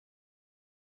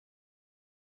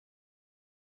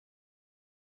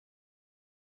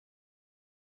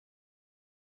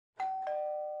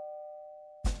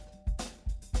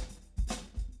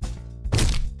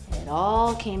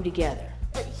all came together.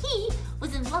 But he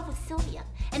was in love with Sylvia,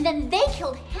 and then they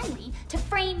killed Henry to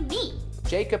frame me.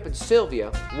 Jacob and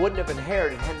Sylvia wouldn't have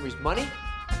inherited Henry's money,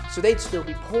 so they'd still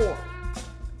be poor.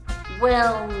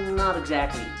 Well, not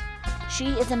exactly. She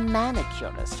is a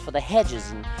manicurist for the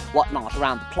hedges and whatnot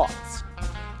around the plots.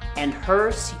 And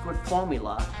her secret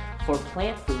formula for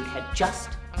plant food had just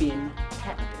been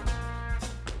patented.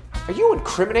 Are you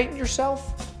incriminating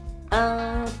yourself?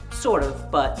 Sort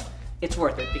of, but it's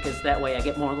worth it because that way I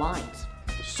get more lines.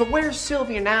 So where's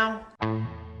Sylvia now?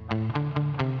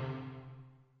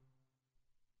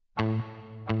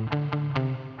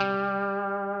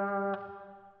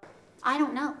 I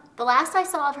don't know. The last I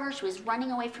saw of her, she was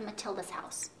running away from Matilda's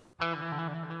house.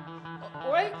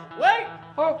 Wait!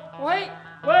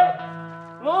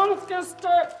 Mom's gonna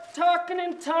start talking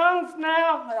in tongues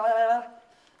now.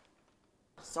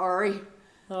 Sorry,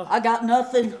 I got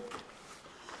nothing.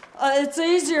 It's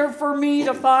easier for me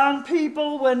to find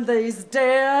people when they's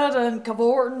dead and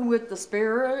cavorting with the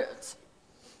spirits.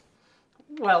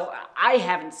 Well, I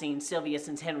haven't seen Sylvia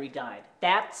since Henry died.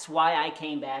 That's why I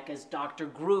came back as Dr.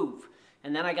 Groove.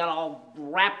 And then I got all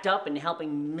wrapped up in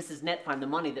helping Mrs. Net find the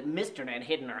money that Mr. Net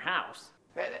hid in her house.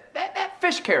 That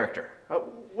fish character,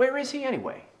 where is he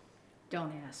anyway?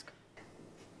 Don't ask.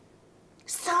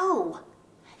 So,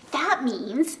 that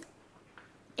means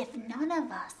if none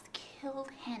of us killed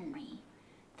Henry,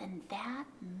 then that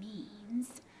means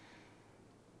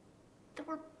that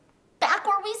we're back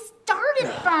where we started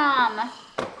from.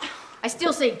 I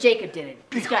still say Jacob did it.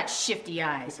 He's got shifty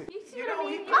eyes. You know,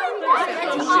 he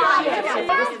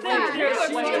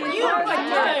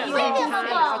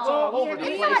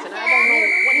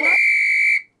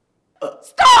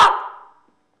Stop!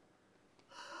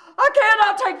 I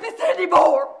cannot take this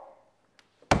anymore.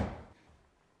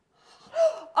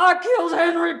 I killed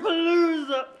Henry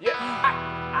Palooza. Yeah,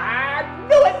 I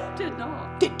knew it. Did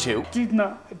not. Did two. Did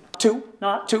not. Two.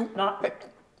 Not. Two. Not.